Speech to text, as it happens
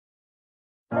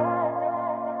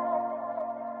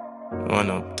One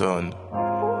uptown.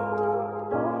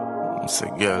 It's a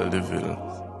girl Deville.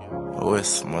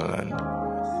 Westmoreland.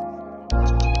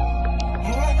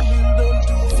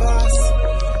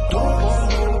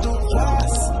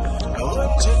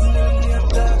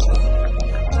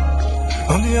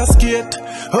 I'm here skate,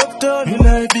 uptown in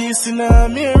IBC now.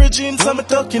 Me origin, so me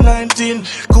talking 19.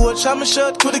 Coach, I'm a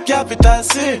shot to the capital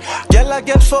C. Girl, I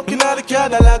get fucking out the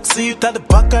Cadillac seat at the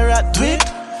back of rat tweet.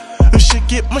 She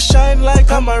keep me shine like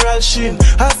a Amaral Sheen.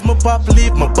 As my pop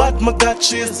leave, my butt, my got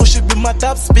cheese. Push it be my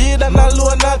top speed and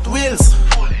alone not wheels.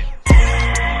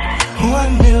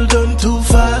 1 mil done too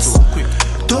fast.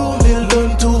 2 mil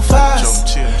done too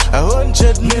fast.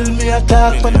 100 mil me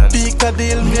attack. On the peak of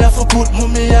deal, me have to put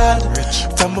me yard.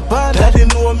 From my band, I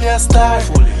didn't know me a star.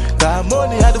 Got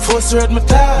money, I the first word me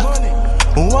talk.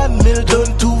 1 mil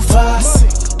done too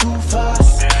fast. Too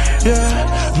fast.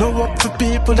 Yeah, no up for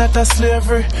people that are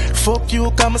slavery. Fuck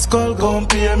you, come skull gon'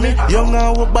 pay me. Young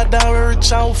and we bad and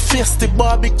rich and we face the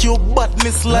barbecue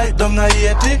badness like down a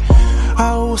 80.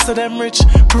 How say them rich,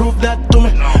 prove that to me.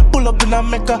 Pull up in a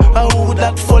Mecca, how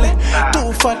that fully.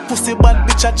 Too fat pussy bad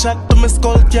bitch a chat to me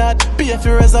skull card. Pay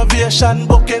for reservation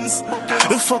bookings.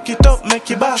 Fuck it up,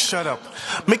 make it back. Shut up.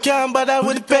 Me can't bother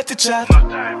with the petty chat.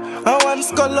 I want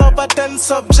skull over 10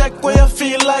 subject where you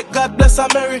feel like God bless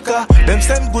America. Them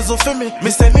send gozo for me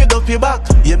send it up your back.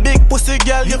 You big pussy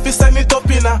girl, you fi send it up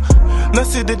in a. Now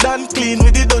see the done clean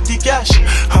with the dirty cash.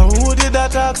 How would it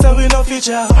that talk so we no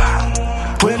feature?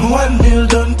 When 1 mil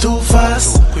done too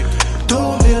fast, 2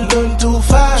 mil done too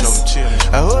fast.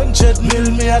 100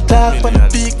 mil me attack. On the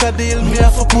peak of deal, me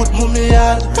have to put me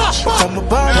yard. From my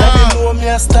band, I didn't know me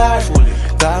a star.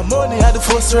 Got money, I the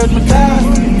first word me talk.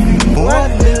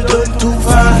 1 mil done too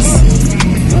fast.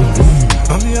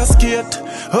 I'm here skate,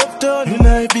 uptown in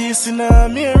IBC now.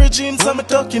 Me origin, so me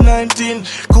talking 19.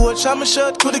 Coach, I'm a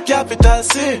shot to the capital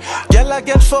C. Girl, I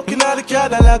get fucking out the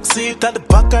Cadillac seat at the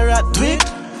back of rat tweet.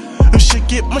 She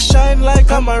keep me shine like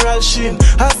a Amaral Sheen.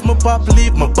 As my pop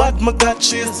leave, my bad, my got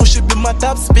cheese. Push it be my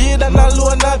top speed and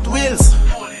alone not wheels.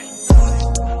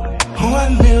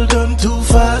 1 mil done too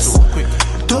fast.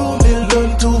 2 mil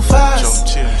done too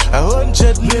fast.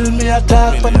 100 mil me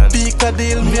attack. On the peak of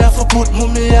deal, me have to put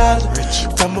me yard.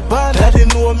 From my band, I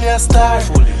didn't know me a star.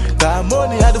 Got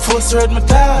money, I the first word me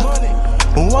talk.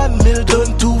 1 mil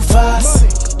done too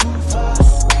fast. Too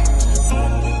fast.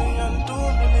 1 million, 2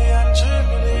 million, 3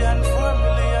 million, 4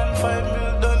 million, 5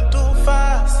 mil done too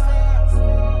fast.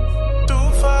 Too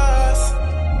fast.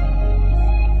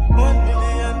 1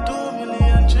 million, 2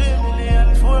 million, 3 million,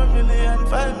 4 million,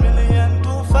 5 million,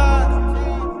 too fast.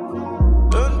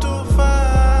 Done too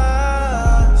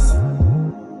fast.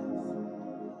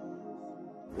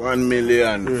 1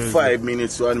 million, 5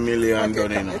 minutes, 1 million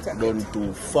done in. Done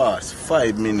too fast.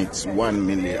 5 minutes, 1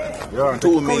 million.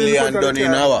 2 million done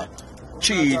in hour.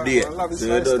 3 days. So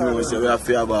you don't know, so we have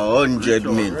to have 100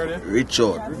 mil.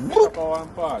 Richard.